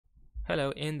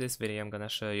Hello, in this video I'm gonna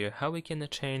show you how we can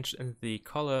change the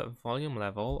color volume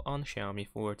level on Xiaomi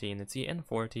 14T and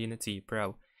 14T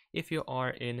Pro. If you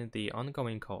are in the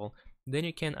ongoing call, then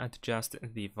you can adjust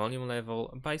the volume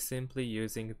level by simply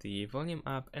using the volume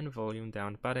up and volume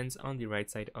down buttons on the right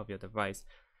side of your device.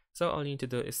 So all you need to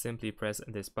do is simply press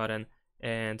this button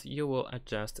and you will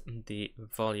adjust the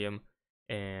volume,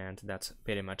 and that's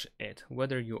pretty much it.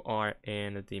 Whether you are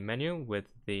in the menu with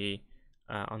the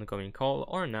ongoing call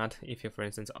or not, if you for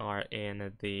instance are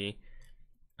in the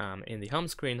home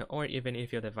screen, or even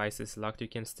if your device is locked, you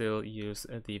can still use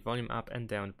the volume up and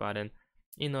down button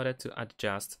in order to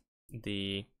adjust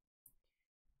the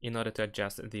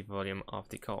volume of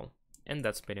the call. And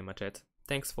that's pretty much it.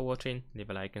 Thanks for watching, leave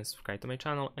a like and subscribe to my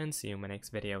channel, and see you in my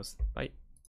next videos. Bye.